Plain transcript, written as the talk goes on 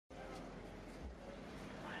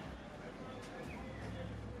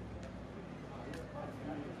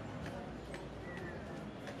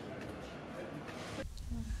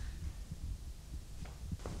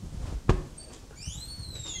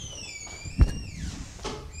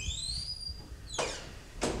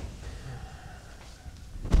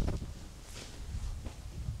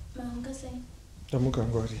I'm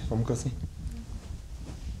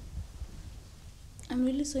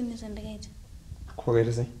really sorry, Miss Andagate.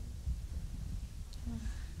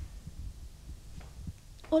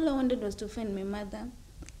 All I wanted was to find my mother.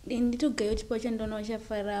 Then little guy watch and don't know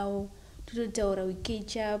Farao to tell we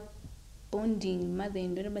catch up, bonding, mother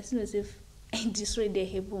and daughter, but as if I destroyed their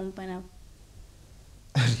happy home.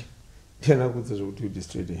 You're not good to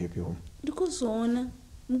destroy the happy home. Because on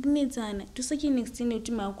Mugnetana to such an extent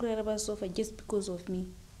to my credible sofa just because of me.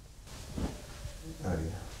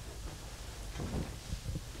 Arya.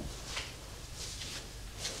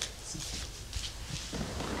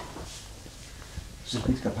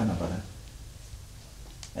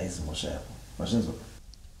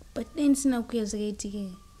 But then Sina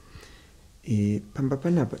Kuyazagati.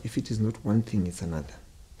 Pambapanapa, if it is not one thing, it's another.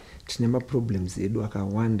 Tinema problems, Eduaka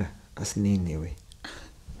wonder as anyway.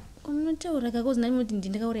 I'm not sure I was not in the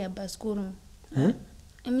Bascoro. Huh?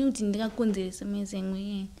 I'm muting the Condes amazing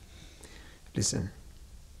way. Listen,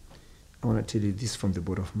 I want to tell you this from the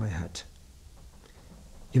bottom of my heart.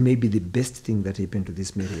 You may be the best thing that happened to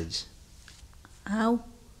this marriage. How?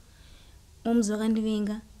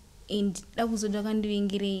 Omzogandivinga and that was a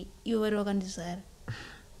dogandivingiri, you were organized.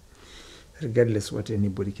 Regardless what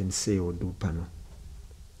anybody can say or do, Pano,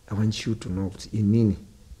 I want you to know that Imini,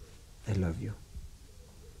 I love you.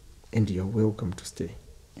 And you're welcome to stay.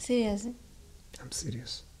 Seriously? I'm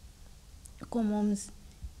serious. Come moms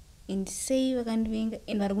and say Vagandivinga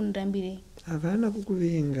and Vargundambire. Havana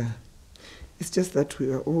kukuvinga. It's just that we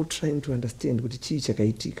are all trying to understand what chicha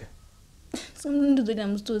kaitika. Something to do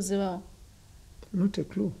them to Not a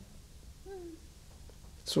clue.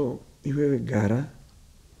 So you have a gara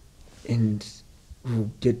and we'll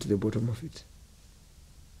get to the bottom of it.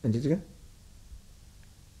 And it go?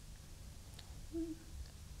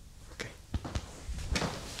 Okay.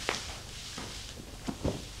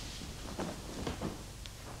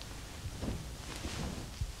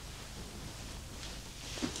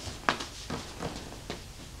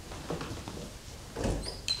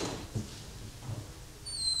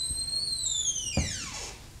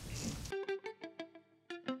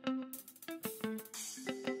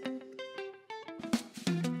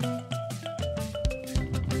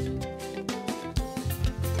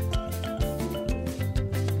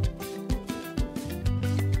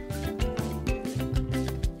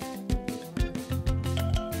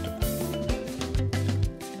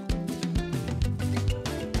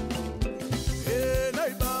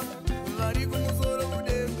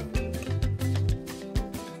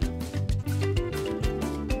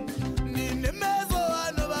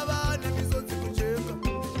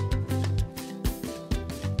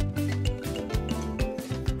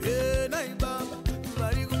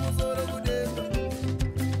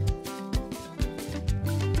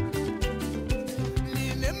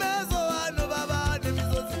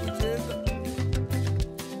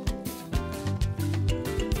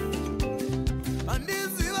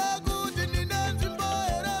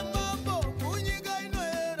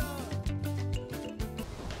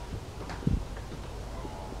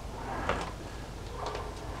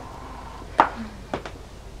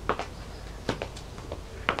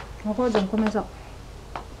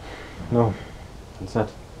 No, it's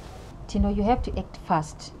not. Tino, you have to act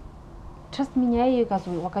fast. Trust me, you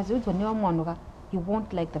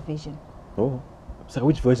won't like the vision. Oh, so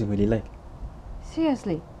which version will you like?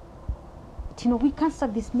 Seriously. Tino, we can't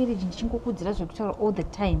start this marriage in Chinkoku all the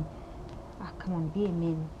time. Ah, come on, be a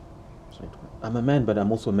man. I'm a man, but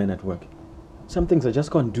I'm also a man at work. Some things I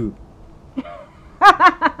just can't do.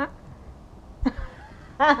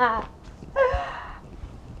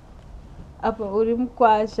 Apa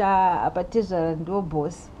urimkwasha apa tizara ndo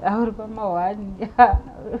boss auri pamawani.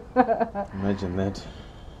 Imagine that.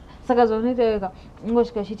 Saka zonita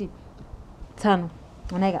ngoshika shiti tsano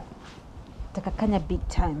oneka takakanya big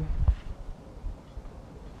time.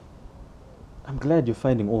 I'm glad you're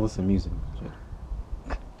finding all this amusing.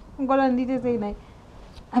 Ngola ndite say nai.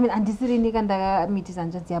 I mean andisiri nika ndaka meet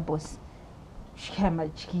sanjanzi ya boss. Shikira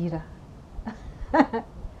machikira.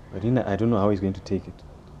 But I don't know how he's going to take it.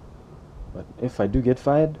 But if I do get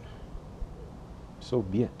fired, so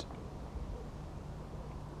be it.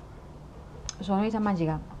 So unoita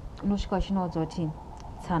manjika unosvika chinoudza kuti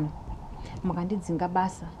tsano mukandidzinga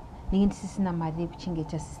basa ndinge ndisisina mari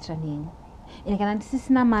yekuchengeta sistra nenyu ende kana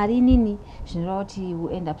ndisisina mari inini zvinoreva kuti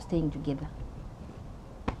we end up staying together.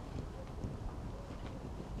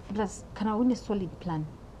 Plus kana une solid plan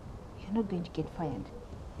you're not going to get fired.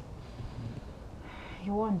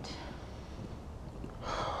 You won't.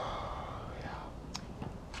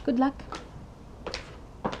 Good luck.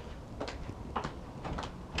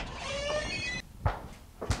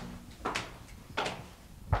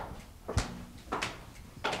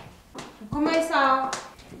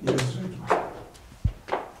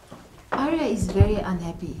 Arya is very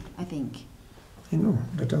unhappy, I think. I know,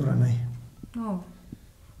 ndataura. Oh.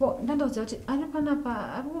 Well, ndandoudza kuti ari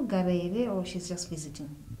panapa ari kugara here or she's just visiting?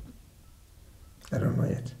 I don't know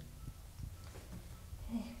yet.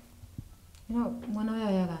 You know, mwana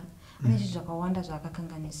wayo ane zvinhu zvakawanda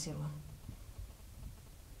zvaakakanganisirwa.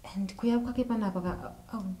 And kuuya kwake panapa,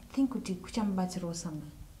 I would think kuti kuchamubatsirawo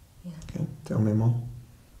somewhere. Yeah. Okay, tell me more.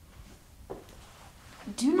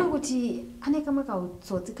 Do you know kuti ane kamwe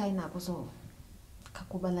kautsotsi kainako so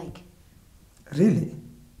kakuba like? Really?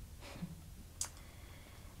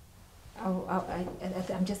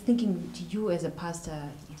 I'm just thinking to you as a pastor,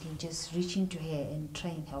 you can just reach into her and try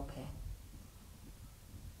and help her.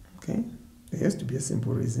 Okay, there has to be a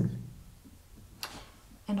simple reason.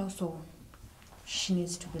 And also, she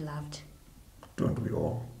needs to be loved. Don't we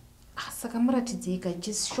all? Saka muratidzei,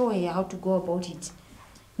 just show her how to go about it.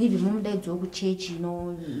 Maybe mumudaidzawo kuchurch, you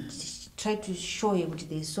know, try to show her that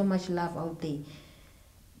there's so much love out there,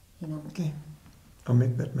 you know. Okay, I'll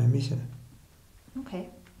make that my mission. Okay.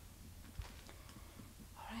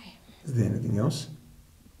 All right. Is there anything else?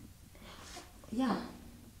 Yeah.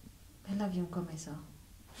 I love you, Uncle myself.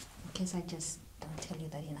 In case I just don't tell you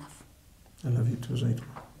that enough. I love you too, right?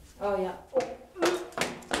 Oh, yeah.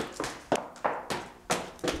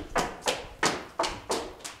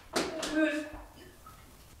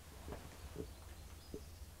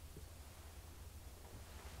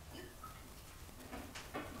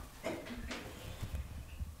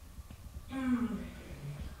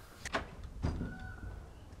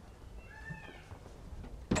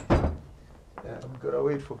 I'm gonna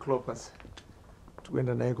wait for Clopas to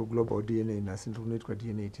enda naye ku-global DNA nhasi ndiri kunoitwa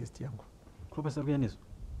DNA test yangu. Clopas ari kuya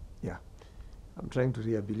Yeah, I'm trying to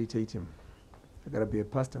rehabilitate him. I gotta be a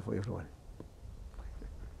pastor for everyone.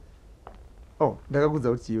 Oh,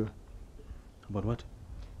 ndakakudza kuti iwe. About what?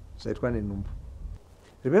 Zvaitwa nenhumbu.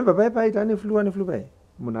 Remember pai paita ane flu pai?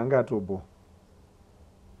 Munhu anga atobo.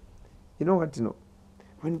 You know what,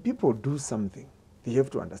 when people do something, they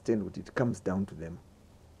have to understand what it comes down to them.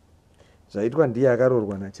 Zvaitwa ndiye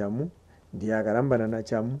akarorwa nachamu, ndiye akarambana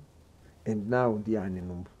nachamu, and now ndiye ane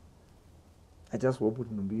nhumbu. I just hope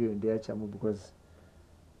kuti nhumbu iyoyo ndeyachamu because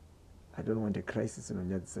I don't want a crisis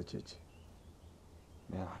inonyadzisa church.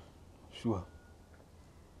 Yeah, sure.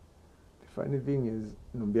 The funny thing is,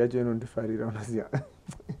 nhumbu yacho inondifarira unoziva.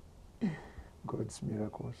 God's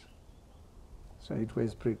miracles. So it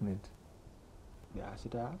was pregnant. Yeah,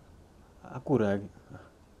 sita akura.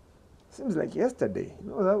 Seems like yesterday. You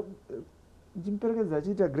know that Jimperekedza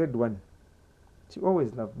achiita grade 1. She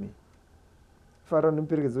always loved me. Farah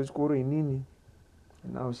nimperekedza kuchikoro inini.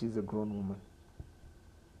 And now she's a grown woman.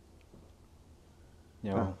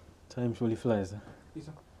 Yeah, well, time surely flies.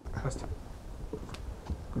 Isa, Pastor.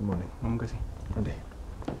 Good morning. Mamukasi. Ande.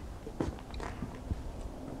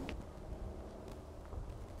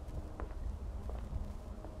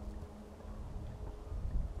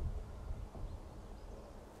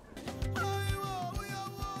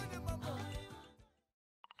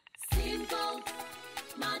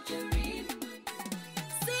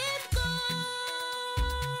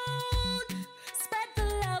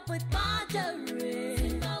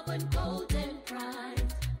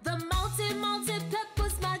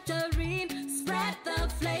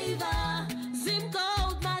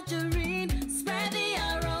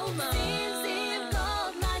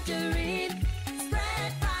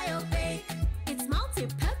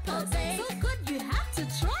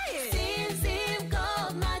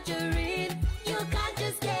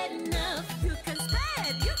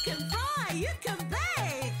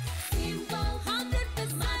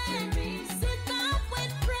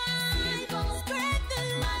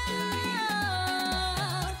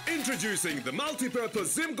 Introducing the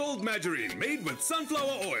multi-purpose Zim Gold Margarine made with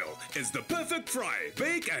sunflower oil. It's the perfect fry,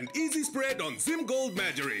 bake and easy spread on Zim Gold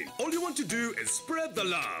Margarine. All you want to do is spread the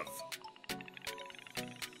love.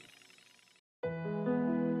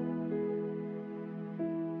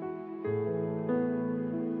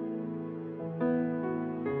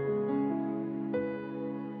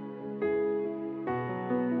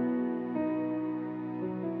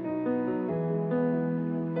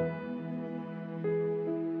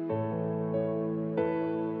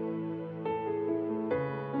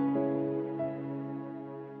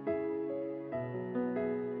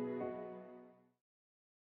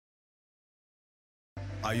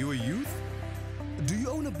 Are you a youth? Do you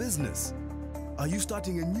own a business? Are you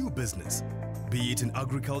starting a new business? Be it in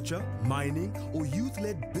agriculture, mining, or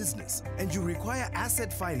youth-led business, and you require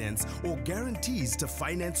asset finance or guarantees to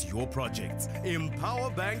finance your projects, Empower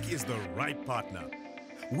Bank is the right partner.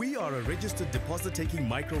 We are a registered deposit-taking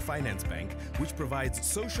microfinance bank which provides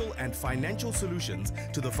social and financial solutions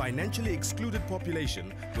to the financially excluded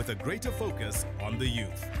population with a greater focus on the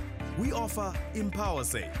youth. We offer Empower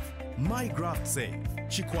Save, MyGraft Save,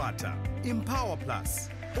 Chikwata, Empower Plus,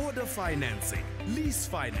 order financing, lease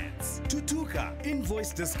finance, Tutuka,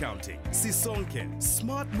 invoice discounting, Sisonke,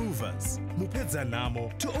 smart movers, Mupedza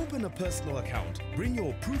Namo. To open a personal account, bring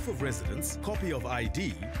your proof of residence, copy of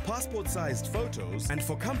ID, passport-sized photos, and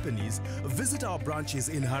for companies, visit our branches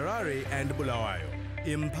in Harare and Bulawayo.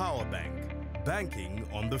 Empower Bank, banking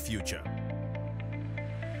on the future.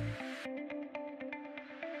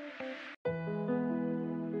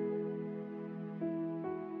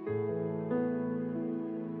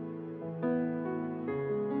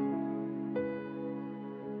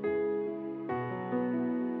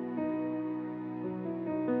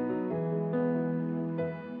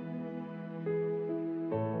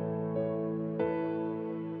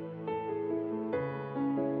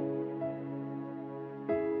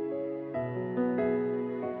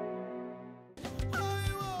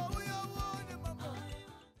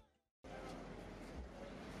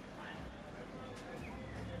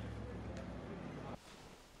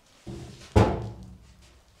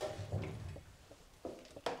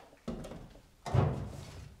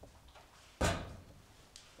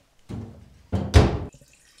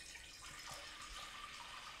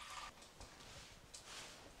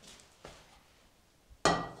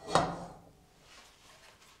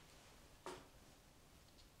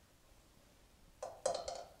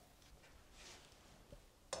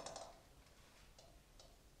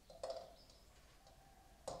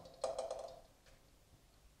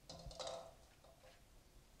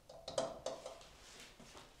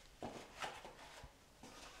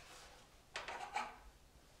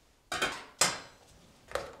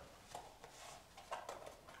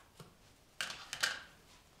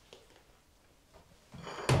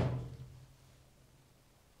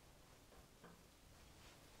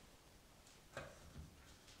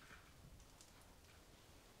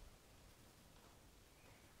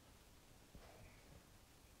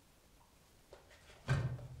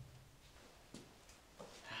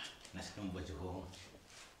 Nasikambojiko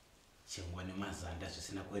chingwane mazanda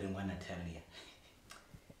zvisina kuerengwa naTalia.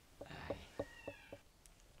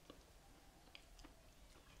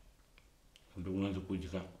 Ndikuwanza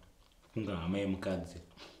kudya kunga hama yemukadzi.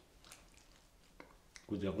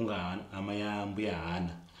 Kudya kunga hama yambuya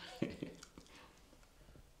hana.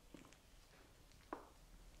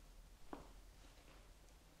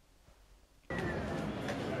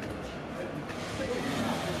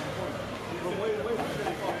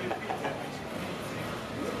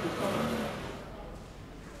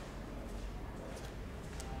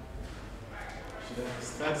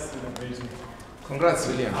 Congrats,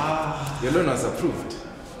 William. Your loan was approved.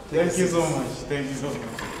 Thank you so much. Thank you so much.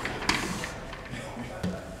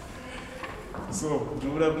 So,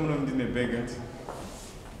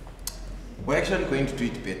 we're actually going to do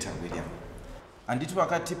it better, William. And it will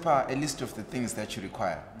a list of the things that you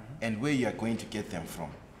require and where you are going to get them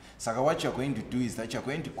from. So what you're going to do is that you're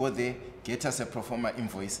going to go there, get us a pro forma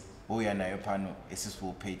invoice, or Esau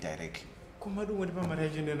will pay directly.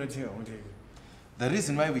 The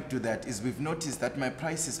reason why we do that is we've noticed that my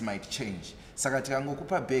prices might change.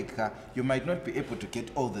 You might not be able to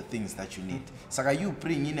get all the things that you need. Saka you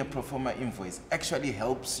bring in a pro forma invoice actually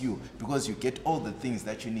helps you because you get all the things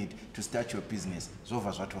that you need to start your business.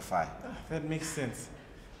 That makes sense.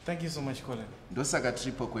 Thank you so much, Colin. Dosaka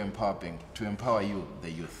triple ko Empower Bank to empower you,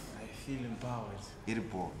 the youth. I feel empowered.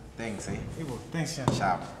 Iripo. Thanks, eh? Ibo, thanks, Sean.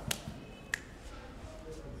 Sharp.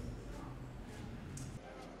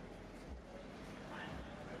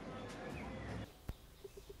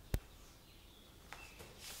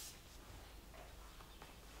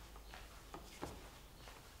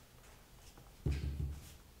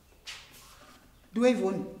 Do I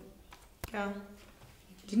want? Yeah.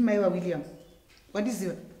 Didn't my William? What is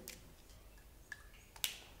it?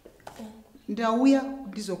 Ndauya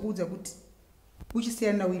ndizokuudza kuti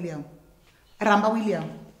uchisiyana na William. Ramba William.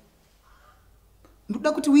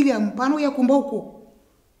 Ndoda kuti William panouya kumba uko.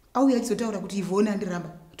 Auya achizotaura kuti Ivone andiramba.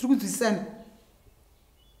 Tiri kunzwisisana.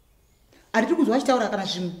 Atiri kuzwa achitaura kana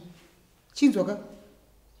zvimwe. Chinzwa ka?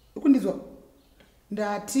 Ukundizwa?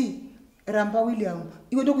 Ndati ramba William.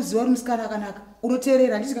 Iwe ndokuziva uri musikana akanaka.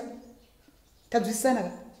 Unoteerera ndisika? Tanzwisisana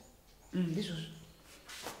ka? Ndizvozvo.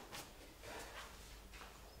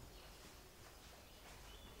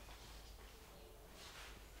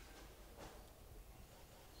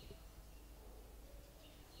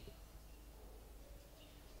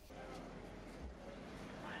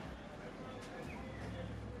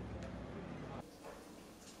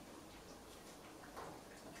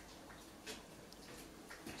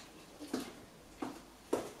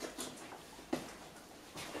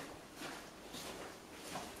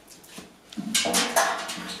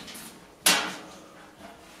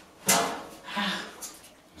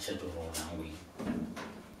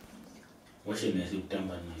 option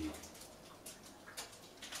yasikutamba nayo.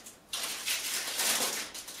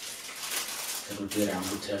 Karutera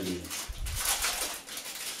ambutali.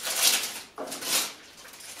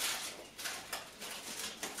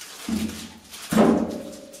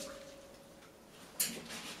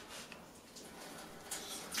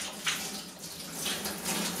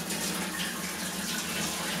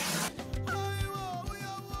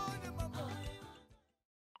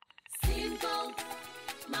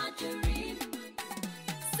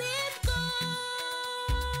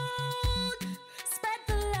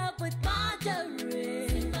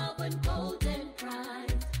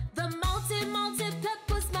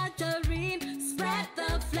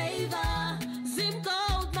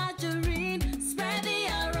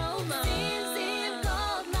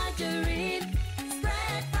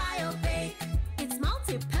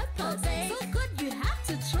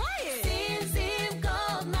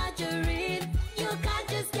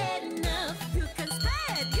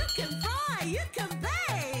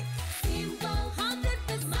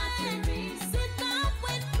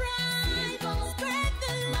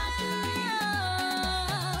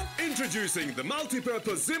 Introducing the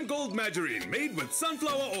multi-purpose Zim Gold Margarine made with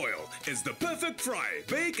sunflower oil. It's the perfect fry,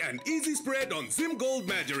 bake and easy spread on Zim Gold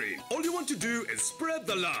Margarine. All you want to do is spread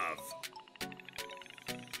the love.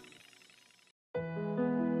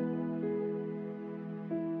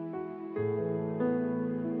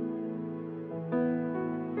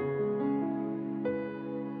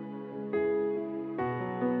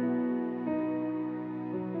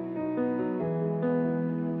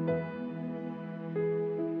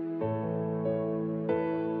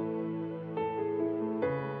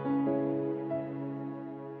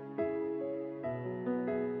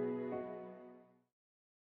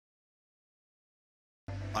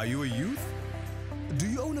 Are you a youth? Do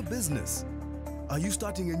you own a business? Are you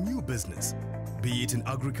starting a new business? Be it in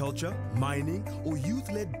agriculture, mining, or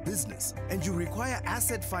youth-led business, and you require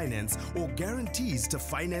asset finance or guarantees to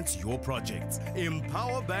finance your projects,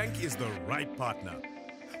 Empower Bank is the right partner.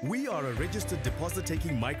 We are a registered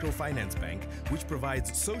deposit-taking microfinance bank which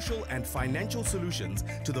provides social and financial solutions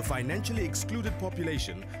to the financially excluded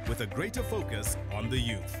population with a greater focus on the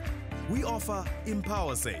youth. We offer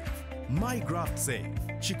Empower Save, MyGraft Save,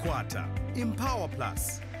 Chikwata, Empower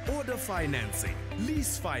Plus, order financing,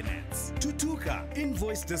 lease finance, Tutuka,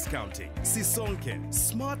 invoice discounting, Sisonke,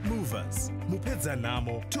 smart movers, Mupedza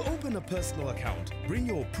Namo. To open a personal account, bring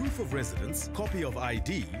your proof of residence, copy of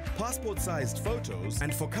ID, passport-sized photos,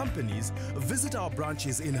 and for companies, visit our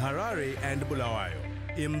branches in Harare and Bulawayo.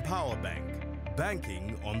 Empower Bank,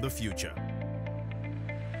 banking on the future.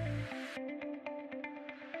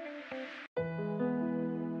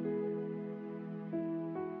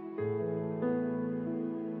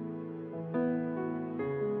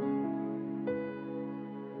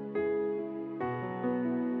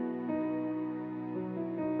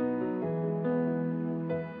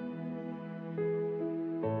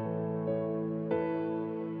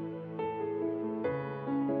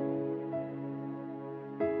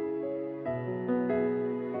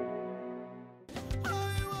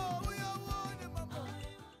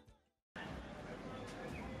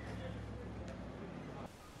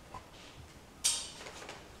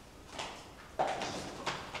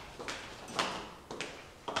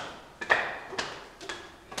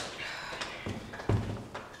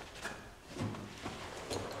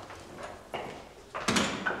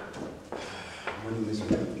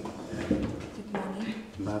 Good morning.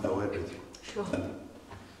 Another word with you. Sure.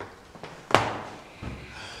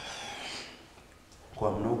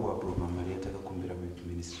 Kwa mnogo wa program Maria taka kumbira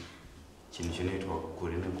ministry. Chini chinaitwa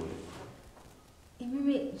kule na kule.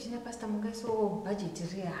 Imimi jina pastor mungai so budget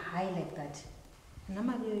is high like that.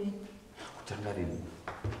 Nama yoyi. Kutanga rini.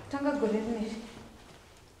 Tanga gorene.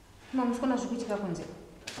 Mama mfuna zvukuitika kunze.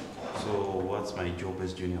 So what's my job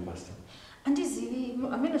as junior pastor? Andizivi,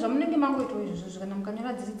 amene zvamunenge mangoitwa izvozvo kana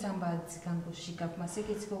mukanyora dziri tsamba dzikangosvika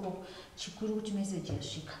kumaseketsi koko chikuru kuti message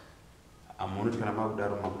yasvika. Amunoti kana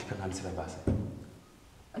makudaro makutikanganisira basa.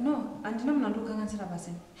 No, andina munhu andokukanganisira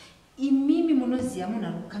basa. Imimi munoziva munhu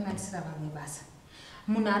ari kukanganisira vamwe basa.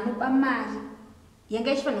 Munhu anopa mari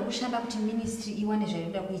yanga ichifanira kushanda kuti ministry iwane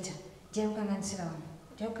zvainoda kuita. Ndiye kukanganisira vamwe.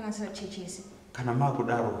 Ndiye kukanganisira chechi yese. Kana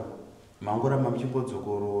makudaro mangoramba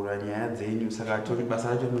muchimbodzokoroora nyaya dzenyu saka tori basa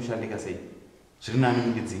racho rinoshandika sei? Zviri nani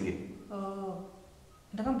mundidzinge? Oh,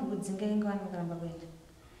 ndakambokudzinga inga vano vakaramba kuenda.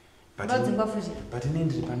 Ndodzinga futi. But ine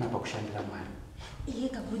ndiri panapa kushandira Mwari. Iye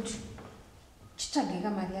kakuti chitsvageka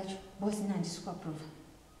mari yacho bosi ine handisi kuaprova.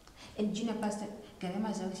 And junior pastor gave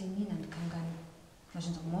maziva kuti inini handikangani.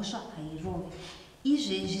 Mazvinzi mhosva hairove.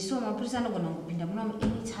 Izvezvi so mapurisa anogona kungopinda munomu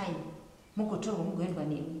anytime mugotorwa mugoendwa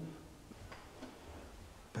nemi.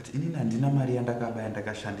 But inini handina mari yandakabaya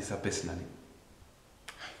ndakashandisa personally.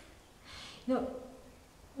 No,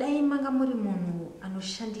 dai manga muri munhu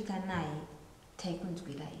anoshandika naye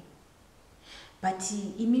taikunzwirai. But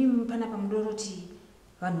imimi pana pamudoroti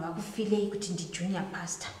vanhu vakufilei kuti ndi junior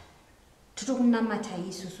pastor. Totokunamata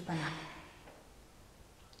isusu panapa.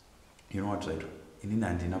 You know what, right? Inini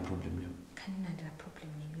handina problem yo. Kanina ndina problem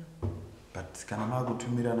neyo. But kana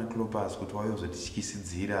makutumirana Clopas kuti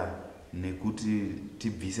wayozotityisidzira nekuti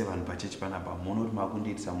tibvise vanhu pachechi panapa muno kuti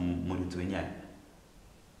makundiitisa muridzi wenyaya.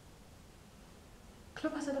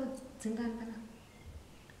 Clopas dzingani pana?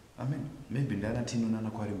 Amen. Maybe ndana Tino nana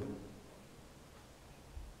Kwarimba.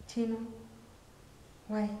 Tino?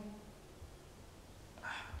 Why?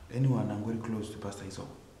 Anyone I'm very close to Pastor Esau.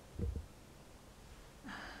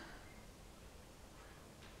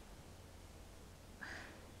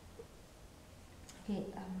 Okay,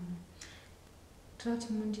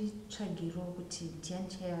 toti mundi tsvagiro kuti ndiani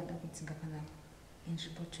chayada kudzinga panapa and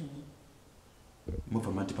report to me.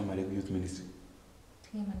 Move mati pamari youth ministry.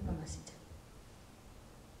 Tinge mani pamasita.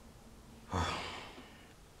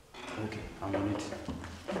 Okay, I'm on it.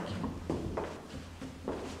 Thank you.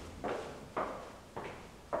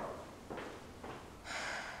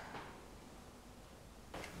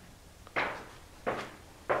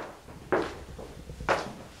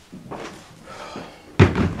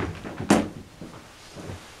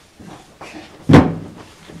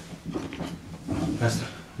 Pastor,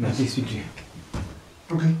 may I please speak to you?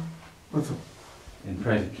 Okay, what's up? In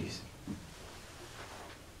private, please.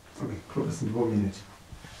 Okay, Clopas, in 1 minute.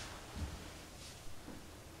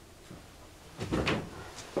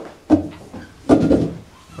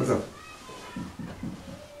 What's up?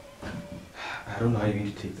 I don't know how you're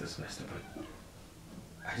going to take this, Pastor, but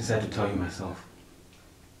I decided to tell you myself.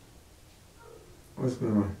 What's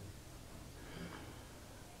going on?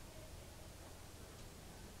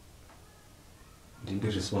 Didn't be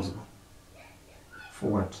responsible. For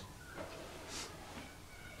what?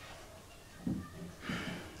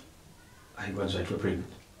 I once tried to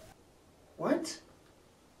pregnant. What?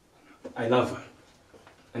 I love her,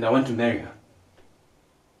 and I want to marry her.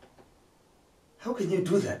 How can you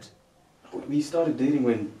do that? We started dating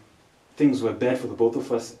when things were bad for the both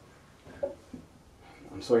of us.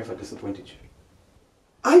 I'm sorry if I disappointed you.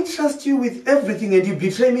 I trust you with everything and you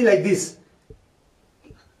betray me like this.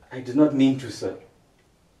 I did not mean to, sir.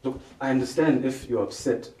 Look, I understand if you're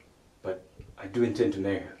upset, but I do intend to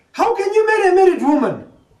marry her. How can you marry a married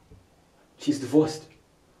woman? She's divorced.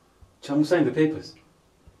 Chamu signed the papers.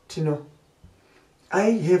 Tino, I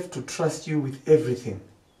have to trust you with everything.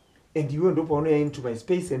 And you end up on into my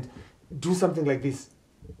space and do something like this.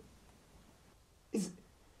 Is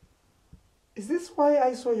this why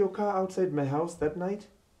I saw your car outside my house that night?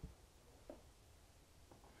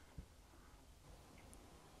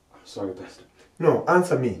 I'm sorry, Pastor. No,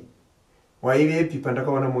 answer me. Why are people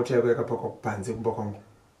ndakaona mota yako yakapakwa panze kumba kwangu?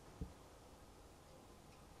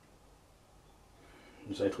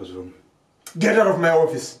 So it was wrong. Get out of my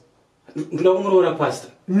office. No,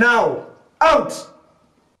 Pastor. Now, out!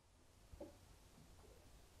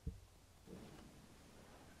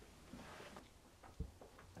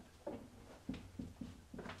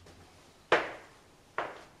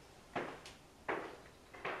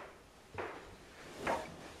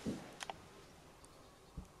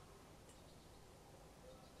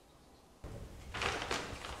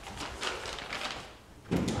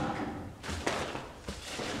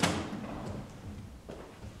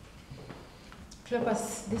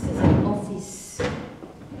 Clopas, this is an office,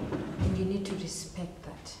 and you need to respect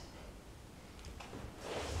that.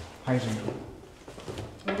 Hi, Ringo.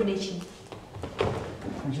 Wakudechi.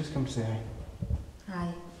 I just come to say hi.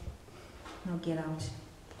 Hi. Now get out.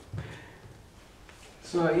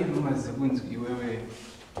 So I hear rumors that you were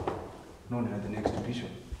known as the next bishop.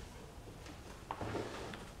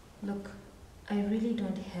 Look, I really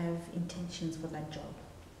don't have intentions for that job.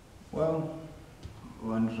 Well,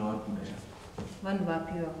 one road better. One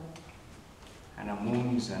vapi And I'm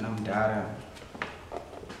moons and I'm Dara.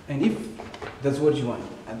 And if that's what you want,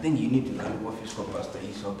 I think you need to go to office called Pastor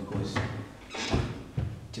Esau because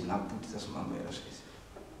to not put this man where else is.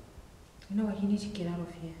 You know what, you need to get out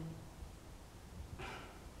of here.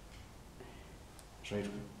 Right.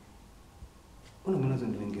 What am I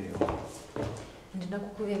doing here? And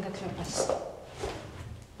ndakukuvenga Clopas.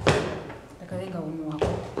 Ndakavenga umu wako.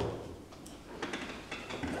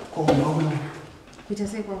 Kuita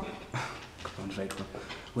sei kwako? Don't right.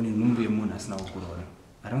 When you number your moon has now grown,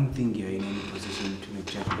 I don't think you're in any position to make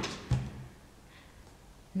judgment.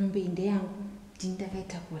 Numbe inde yangu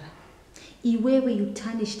ndindakaitakura. Iwewe you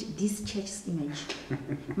tarnished this church's image.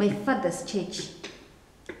 My father's church.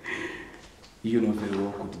 You know very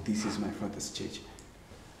well that this is my father's church.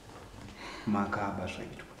 Makaba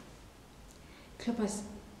right. Clopas,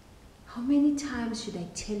 how many times should I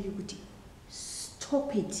tell you, Kuti?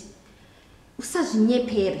 Stop it.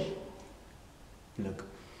 Usaznyepere. Look,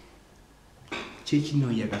 church no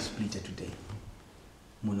yaga split today.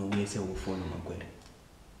 Muno wese will follow magwere.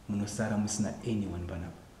 Muno sara musina anyone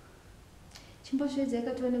banapa. Chimbashwedza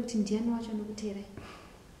yakationa kuti ndiani wacho nokutera.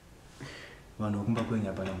 Vanhu vokumba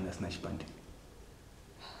kwenya pana muna sina chipande.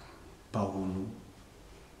 Pahulu,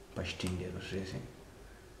 pachitendero zvese.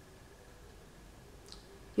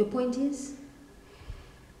 Your point is?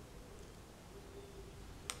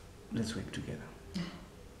 Let's work together.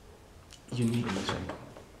 You need me, right?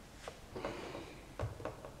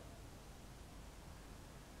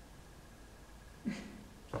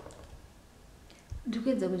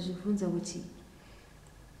 Ndikuedza kuzvibvunza kuti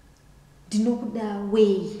ndinokuda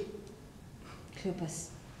wei,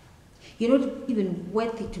 Cleopas. You're not even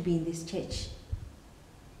worthy to be in this church.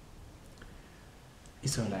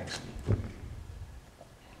 It's all actually.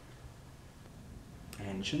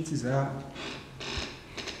 And chances are,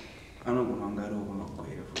 I'm not going to go.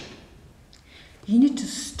 You need to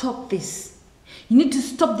stop this. You need to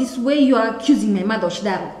stop this way you are accusing my mother,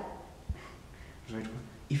 Shidaro. Right.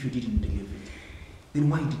 If you didn't believe it, then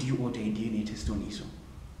why did you order a DNA test on Esau?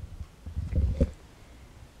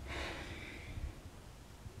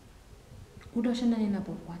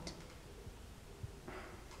 About what?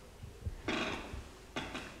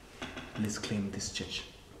 Let's claim this church.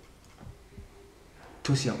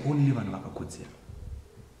 Tosia only one wakakodzera.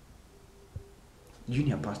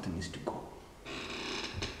 Junior pastor needs to go.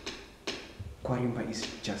 Kwarimba is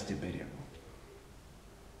just a burial.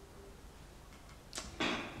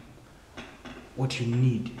 What you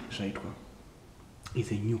need, Raitwa,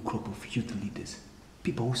 is a new crop of youth leaders.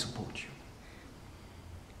 People who support you.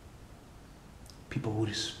 People who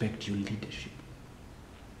respect your leadership.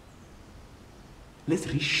 Let's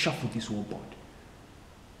reshuffle this whole board.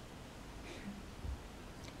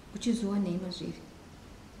 Which is one name as well.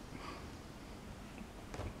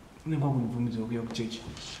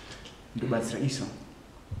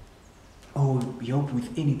 Oh, help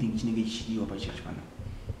with anything church.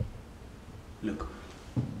 Look,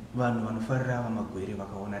 vanhu vanofarira vamagwere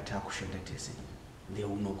vakaona takushanda tese, they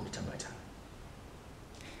will know good tabata.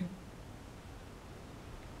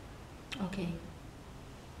 Okay.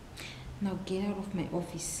 Now get out of my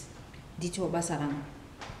office. Dito Basaram.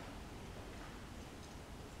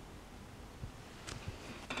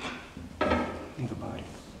 Think about it.